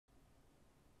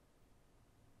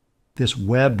This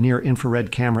Webb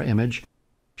near-infrared camera image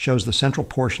shows the central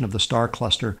portion of the star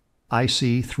cluster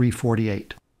IC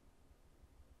 348.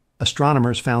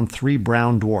 Astronomers found 3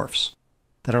 brown dwarfs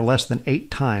that are less than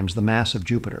 8 times the mass of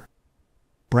Jupiter.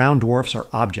 Brown dwarfs are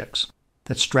objects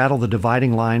that straddle the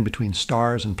dividing line between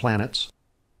stars and planets.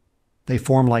 They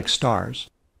form like stars,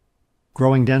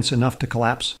 growing dense enough to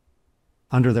collapse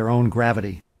under their own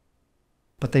gravity.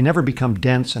 But they never become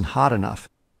dense and hot enough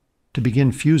to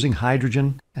begin fusing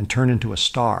hydrogen and turn into a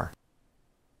star.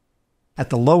 At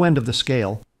the low end of the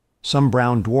scale, some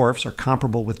brown dwarfs are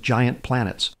comparable with giant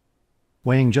planets,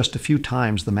 weighing just a few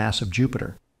times the mass of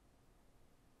Jupiter.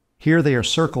 Here they are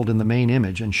circled in the main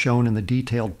image and shown in the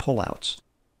detailed pullouts.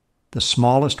 The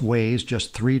smallest weighs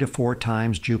just 3 to 4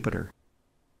 times Jupiter.